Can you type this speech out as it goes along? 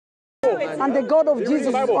And the God of Jesus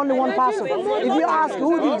is only one person. If you ask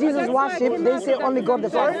who did Jesus worship, they say only God the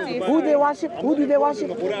Father. Who they worship? Who do they worship?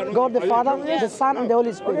 God the Father, the Son, and the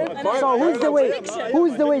Holy Spirit. So who's the way? Who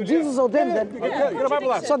is the way? Jesus or them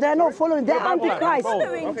then? So they are not following. They're Antichrist.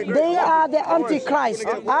 They are the Antichrist.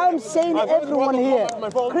 I'm saying everyone here,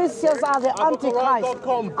 Christians are the Antichrist.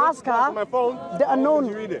 Ask her, the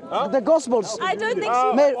unknown, the Gospels. I don't think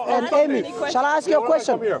she and Amy, shall I ask you a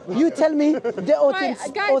question? You tell me the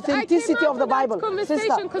authenticity of the Bible.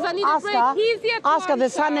 Sister, ask her the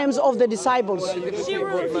surnames of the disciples.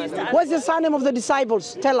 What's the surname of the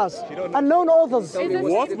disciples? Tell us. Unknown authors.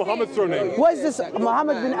 What's Muhammad's surname? What is this?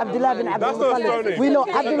 Muhammad bin Abdullah bin Abdul Muttalib. We know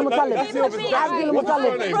Abdul Muttalib. Abdul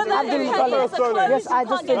Muttalib. Abdul Muttalib. Yes, I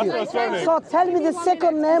just tell you. So tell me the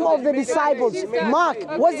second name of the disciples. Mark.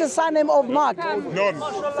 What's the surname of Mark? None.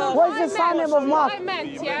 What's the surname of Mark?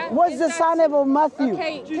 What's the surname of Matthew?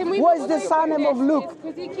 What's the surname of Luke?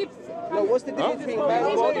 No, what's the difference between man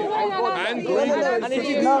God and God?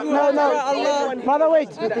 No. Brother, wait.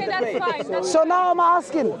 Okay, that's fine. So now I'm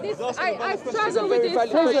asking. I struggle with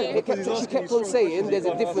this. She kept on saying there's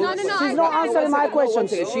a difference. No. She's not answering my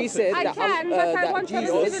questions. She said that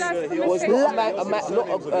Jesus was not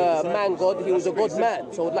a man God, he was a God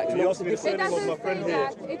man. So I'd like to know what's the difference. It doesn't say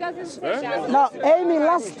that. It doesn't say that. Now, Amy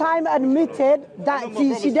last time admitted that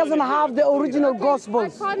she doesn't have the original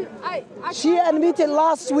Gospels. She admitted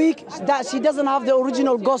last week that she doesn't have the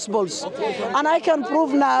original Gospels. And I can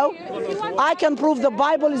prove now, I can prove the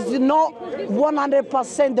Bible is not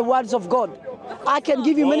 100% the words of God. I can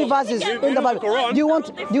give you many verses in the Bible. Do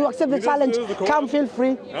you accept the challenge? Come, feel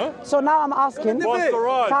free. So now I'm asking.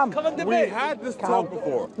 Come. We had this talk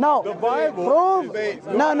before. No. The Bible. Prove.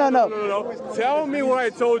 No. Tell me what I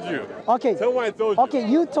told you. Okay. Tell me what I told you. Okay,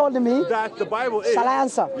 you told me that the Bible is. Shall I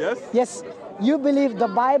answer? Yes. Yes. You believe the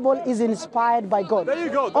Bible is inspired by God. There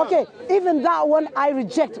you go. Okay, even that one I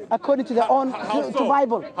reject according to the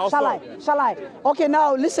Bible. Shall I? Okay,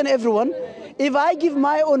 now listen everyone. If I give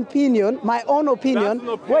my own opinion, wait.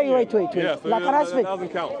 Yeah, so like, can I speak? doesn't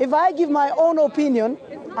count. If I give my own opinion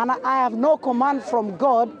and I have no command from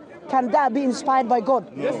God, can that be inspired by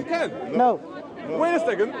God? Yes, it can. No. Wait a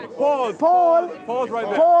second. Pause right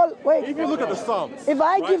there. Paul, wait. If you look at the Psalms. If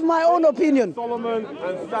I give my own opinion. Solomon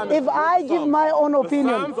and Samuel. If I give my own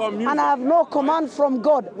opinion and I have no command from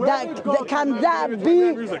God, can that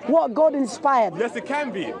be what God inspired? Yes, it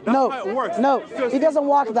can be. That's how it works. No, it doesn't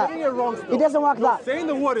work that. It doesn't work that. You're saying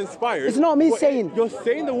the word inspired. It's not me saying. You're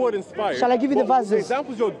saying the word inspired. Shall I give you the verses? The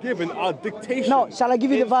examples you're given are dictation. No, shall I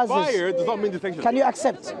give you the verses? Inspired does not mean dictation. Can you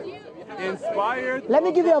accept? Inspired. Let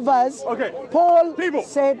me give you a verse. Okay. Paul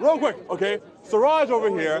said. Real quick. Okay. Siraaj over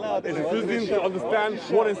here is refusing to understand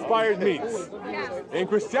what inspired means. In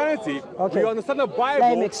Christianity, we understand the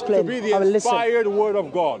Bible to be the inspired word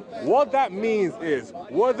of God. What that means is,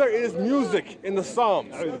 whether it is music in the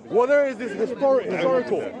Psalms, whether it is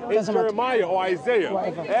historical in Jeremiah or Isaiah,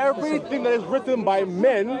 everything that is written by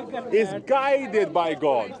men is guided by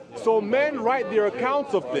God. So men write their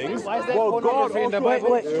accounts of things, while God also...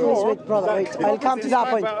 Wait, brother, wait. I'll come to that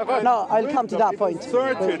point. No, I'll come to that point.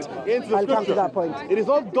 Inserted into the I'll come to that point. It is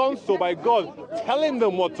not done so by God telling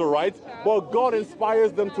them what to write, but God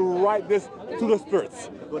inspires them to write this to the spirits.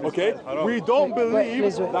 Okay? We don't believe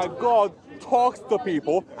that God talks to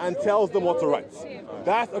people and tells them what to write.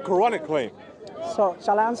 That's a Quranic claim. So,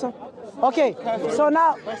 shall I answer? Okay, so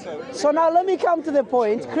now let me come to the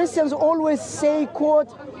point. Christians always say, quote,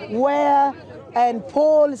 where and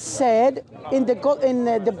Paul said in the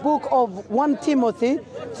book of 1 Timothy,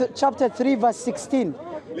 chapter 3, verse 16.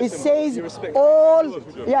 It says all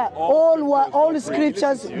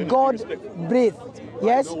scriptures God breathed.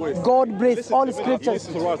 Yes, God breathed all scriptures,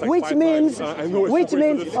 which means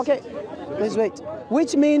okay. Let's wait.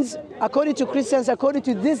 Which means, according to Christians, according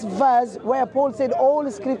to this verse where Paul said all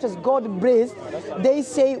scriptures God breathed, they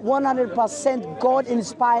say 100% God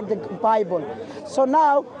inspired the Bible. So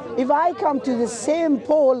now, if I come to the same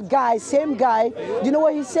Paul guy, do you know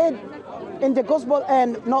what he said in the gospel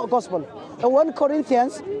and not gospel? 1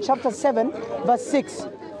 Corinthians chapter 7 verse 6.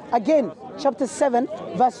 Again, chapter 7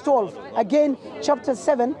 verse 12. Again, chapter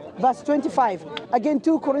 7 verse 25. Again,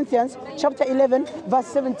 2 Corinthians chapter 11 verse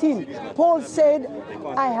 17. Paul said,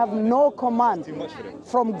 I have no command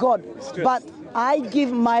from God, but I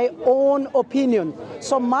give my own opinion.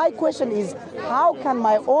 So my question is, how can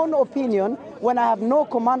my own opinion, when I have no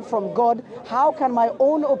command from God, how can my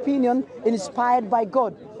own opinion inspired by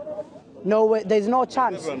God? No way, there's no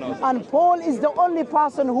chance. And Paul is the only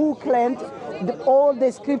person who claimed that all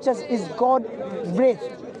the scriptures is God breathed.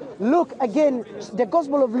 Luke, again, the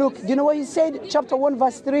Gospel of Luke, do you know what he said? Chapter 1,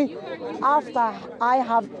 verse 3. After I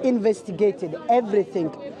have investigated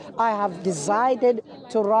everything, I have decided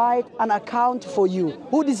to write an account for you.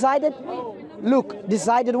 Who decided? Luke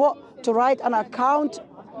decided what? To write an account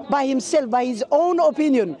by himself, by his own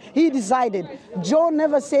opinion. He decided. John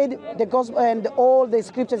never said the gospel and all the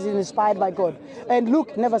scriptures is inspired by God. And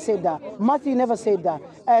Luke never said that. Matthew never said that.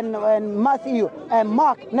 And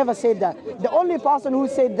Mark never said that. The only person who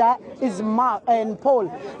said that is Mark and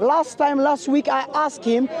Paul. Last week, I asked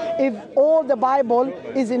him if all the Bible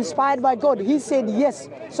is inspired by God. He said yes.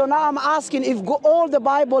 So now I'm asking, if all the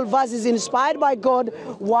Bible verses is inspired by God,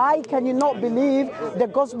 why can you not believe the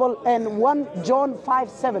gospel and 1 John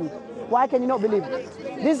 5:7? Why can you not believe?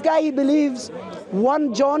 This guy, he believes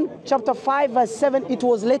 1 John chapter 5 verse 7, it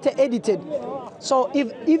was later edited. So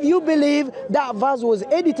if you believe that verse was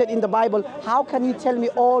edited in the Bible, how can you tell me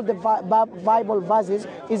all the Bible verses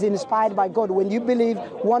is inspired by God when you believe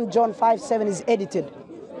 1 John 5:7 is edited?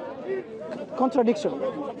 Contradiction.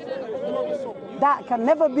 That can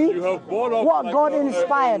never be what God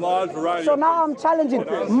inspired. So now I'm challenging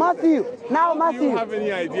Matthew. Now Matthew. Do you have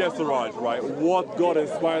any idea, Siraaj, right? What God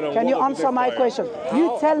inspired and can you answer my question?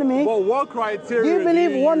 You tell me. But what criteria? Do you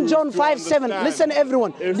believe 1 John 5:7? Listen,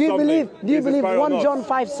 everyone. Do you believe 1 John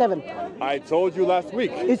 5:7? I told you last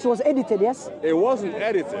week. It was edited, yes? It wasn't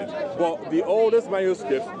edited, but the oldest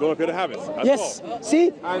manuscripts don't appear to have it. Yes. All.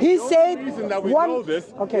 See, and he the said only reason that we know this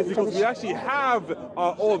is because we actually have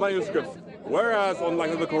our old manuscripts. Whereas on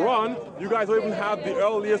like the Quran, you guys don't even have the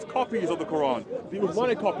earliest copies of the Quran. The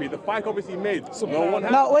Uthmanic copy, the 5 copies he made. No one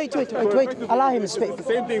has. No, wait. Allow him to speak. It's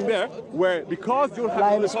the same thing there, where because you don't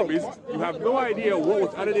have the copies, you have no idea what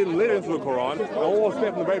was added in later into the Quran and what was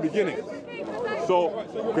there from the very beginning. So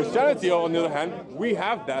Christianity, on the other hand, we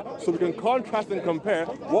have that, so we can contrast and compare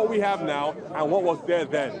what we have now and what was there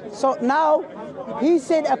then. So now, he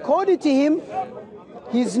said according to him,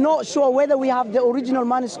 he's not sure whether we have the original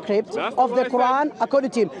manuscript of the Quran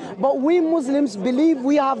according to him. But we Muslims believe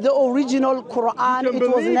we have the original Quran. It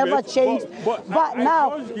was never changed. But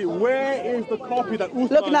now, where is the copy that Uthman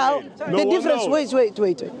look now, made? the difference,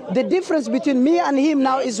 wait. The difference between me and him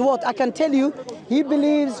now is what? I can tell you, he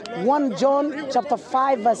believes 1 John chapter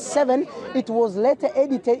 5 verse 7, it was later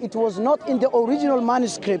edited. It was not in the original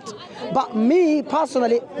manuscript. But me,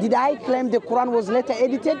 personally, did I claim the Quran was later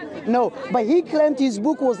edited? No. But he claimed his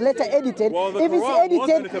book was later edited. Well, if it's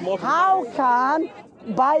edited, how can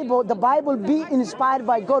the Bible be inspired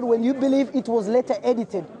by God when you believe it was later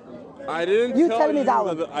edited? I didn't tell me that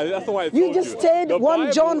one. That's why I told you just said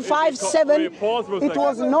 1 John 5:7. It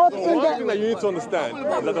was not in the. One thing that you need to understand is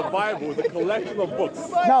that the Bible is a collection of books.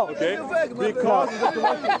 No. Okay. Because it's a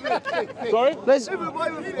collection. Sorry.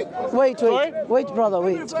 Wait, brother.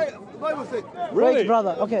 Wait. Really? Wait,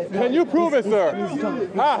 brother. Okay. Can you prove it, sir? He's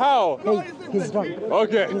drunk. How? Hey, he's drunk.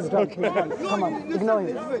 Okay. He's drunk. Come on, ignore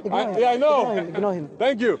him. Yeah, I know. Ignore him.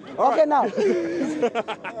 Thank you. Okay, now.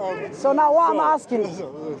 So now what I'm asking.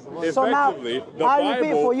 So now, I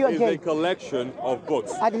repeat for you again. Is a collection of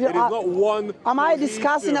books. It is not one. Am I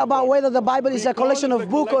discussing about whether the Bible is a collection of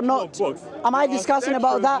books or not? Am I discussing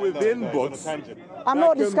about that? Within books. I'm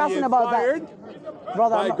not discussing about that.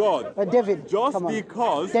 Brother, by God. David, just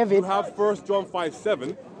because you have 1 John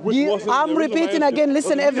 5:7, which wasn't. I'm repeating again.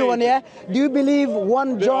 Listen, everyone. Yeah. Do you believe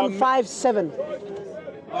 1 John 5:7?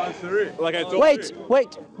 Like I told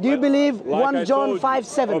Wait. Do you believe 1 John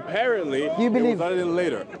 5:7? Apparently, do you believe? It was added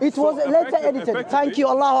later. It was later edited. Thank you,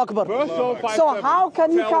 Allahu Akbar. So how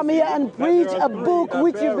can you come here and preach a book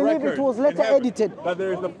which you believe it was later edited? That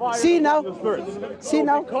there is the fire. See now? See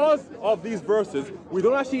now? Because of these verses, we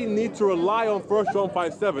don't actually need to rely on 1 John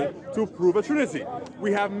 5:7 to prove a Trinity.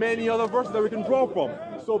 We have many other verses that we can draw from.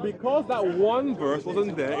 So because that one verse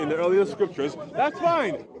wasn't there in the earlier scriptures, that's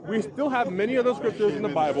fine. We still have many other scriptures in the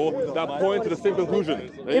Bible that point to the same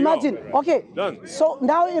conclusion. Imagine, okay. Done. So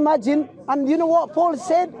now imagine, and you know what Paul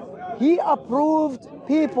said? He approved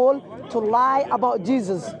people to lie about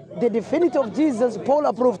Jesus. The divinity of Jesus, Paul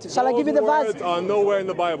approved. Shall I give you the verse? Words are nowhere in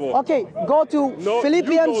the Bible. Okay, go to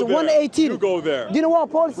Philippians 1:18. You go there. Do you know what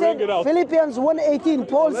Paul said? Philippians 1:18.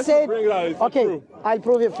 Paul said, okay, true. I'll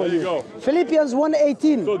prove it for you. Go. Philippians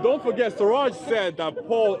 1:18. So don't forget, Siraaj said that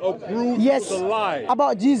Paul approved the lie.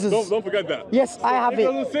 About Jesus. Don't forget that. Yes, I have it. If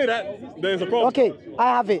he doesn't say that, there's a problem. Okay, I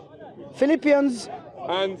have it. Philippians.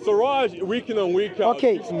 And Siraaj, week in and week out,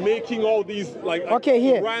 keeps making all these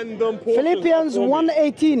here. random portions. Philippians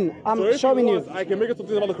 1:18. I'm showing you. I can make it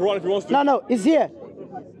something about the Quran if he wants to. No, it's here.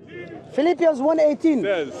 Philippians 1:18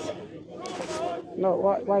 says. No,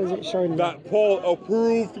 why is it showing that Paul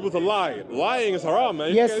approved people to lie? Lying is haram,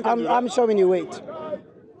 man. Yes, I'm showing you. Wait.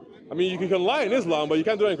 I mean, you can lie in Islam, but you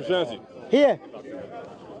can't do it in Christianity. Here.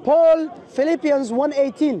 Paul, Philippians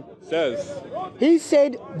 1:18 says, he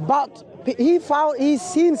said, but he's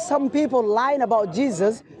seen some people lying about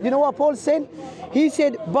Jesus. You know what Paul said? He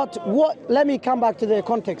said, but what, let me come back to the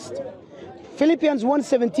context. Philippians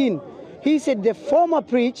 1:17, he said, the former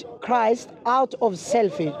preach Christ out of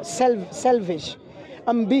selfish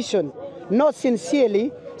ambition, not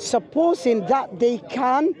sincerely, supposing that they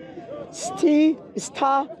can stir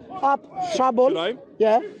up trouble. Should I?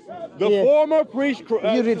 Yeah. The former preached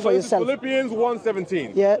you read for yourself. Philippians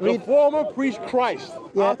 1:17. Yeah, the former preached Christ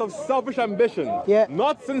out of selfish ambition,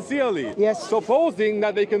 not sincerely, supposing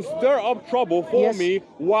that they can stir up trouble for me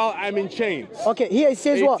while I'm in chains. Okay, here it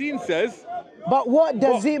says 18 says, but what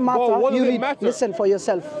does it matter? What you does read, it matter? Listen for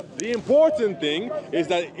yourself. The important thing is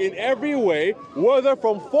that in every way, whether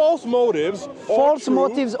from false motives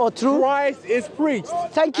or true, Christ is preached.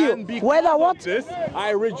 Thank you. And because whether what? Of this,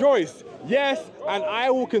 I rejoice. Yes, and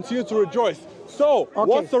I will continue to rejoice. So,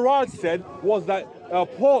 what Siraaj said was that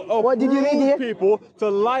Paul approved people to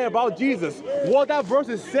lie about Jesus. What that verse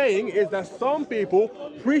is saying is that some people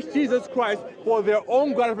preach Jesus Christ for their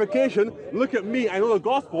own gratification. Look at me, I know the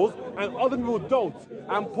Gospels, and other people don't.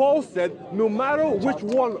 And Paul said, no matter which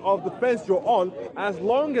one of the fence you're on, as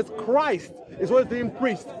long as Christ is what is being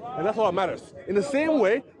preached, and that's all that matters. In the same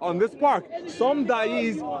way, on this park, some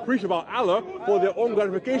da'is preach about Allah for their own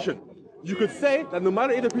gratification. You could say that no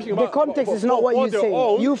matter if they're preaching about the context is not what you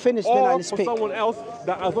say. You finish, then I'll speak. For someone else,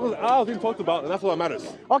 that as long as Allah is being talked about, and that's all that matters.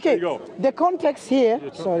 Okay. There you go. The context here.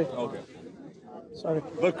 Sorry. Okay. Sorry.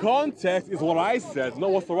 The context is what I said,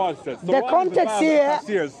 not what Siraaj said. The context here.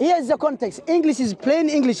 Here's the context. English is plain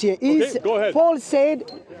English here. Okay, go ahead. Paul said,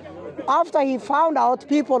 after he found out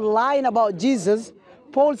people lying about Jesus,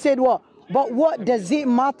 Paul said what? But what does it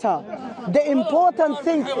matter? The important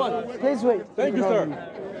thing. Please wait. Thank you, sir.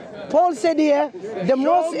 Paul said here, the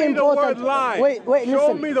most important. The word lie. Wait, listen.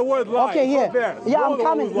 Show me the word lie. Okay, here. Yeah, I'm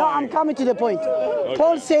coming. No, I'm coming to the point.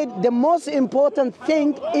 Paul said the most important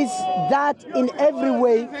thing is that in every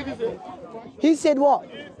way. He said what?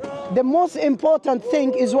 The most important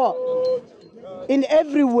thing is what? In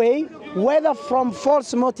every way, whether from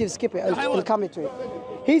false motives. Skip it. I'll come to it.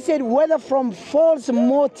 He said whether from false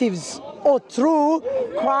motives or true,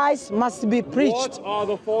 Christ must be preached. What are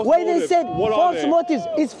the false when motives? They said what false motives,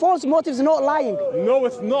 is false motives not lying? No,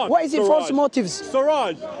 it's not. What is it, false motives?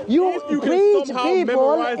 Siraaj, you preach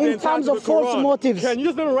people in terms of false motives. Can you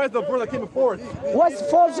just memorize the verse that came before it? What's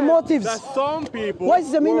false motives? That some people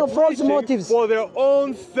what's the meaning of false motives? For their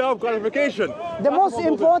own self-gratification. The most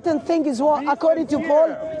important thing is what, according to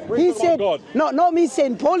Paul, he said, no, not me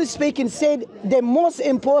saying, Paul is speaking, said the most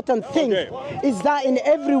important thing is that in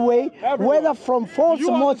every way, whether from false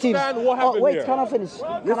motives. Wait, here? Can I finish?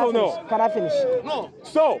 Yes or no? Can I finish? No.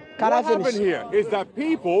 So, what happened here is that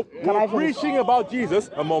people were preaching about Jesus,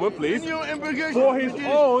 a moment please, for his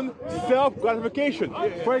own self-gratification.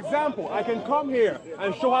 For example, I can come here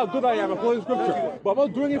and show how good I am according to scripture, but I'm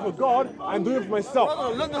not doing it for God, I'm doing it for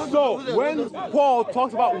myself. So, when Paul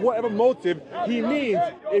talks about whatever motive, he means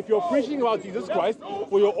if you're preaching about Jesus Christ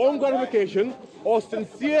for your own gratification, or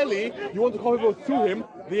sincerely you want to call people to him,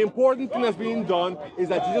 the important thing that's being done is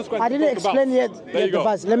that Jesus Christ. I didn't explain yet the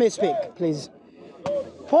verse. Let me speak, please.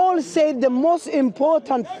 Paul said the most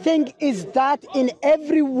important thing is that in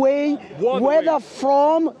every way, whether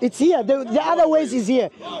from, it's here, the other ways is here,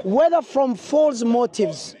 whether from false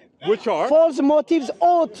motives. Which are? False motives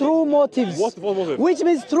or true motives. What's the false motive? Which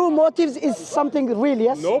means true motives is something real,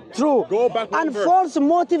 yes? Nope. True. Go back one and verse. False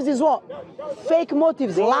motives is what? Fake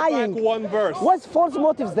motives, lying. Go back one verse. What's false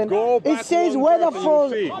motives then? Go back it says whether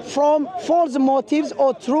from false motives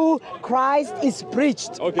or true, Christ is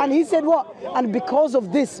preached. And he said what? And because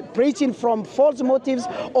of this, preaching from false motives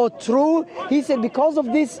or true, he said because of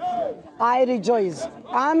this, I rejoice.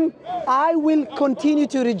 And I will continue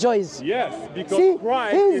to rejoice. Yes, because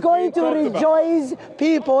Christ he's going to rejoice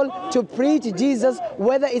people to preach Jesus,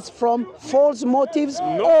 whether it's from false motives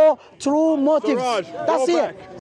or true motives. Siraaj, that's it.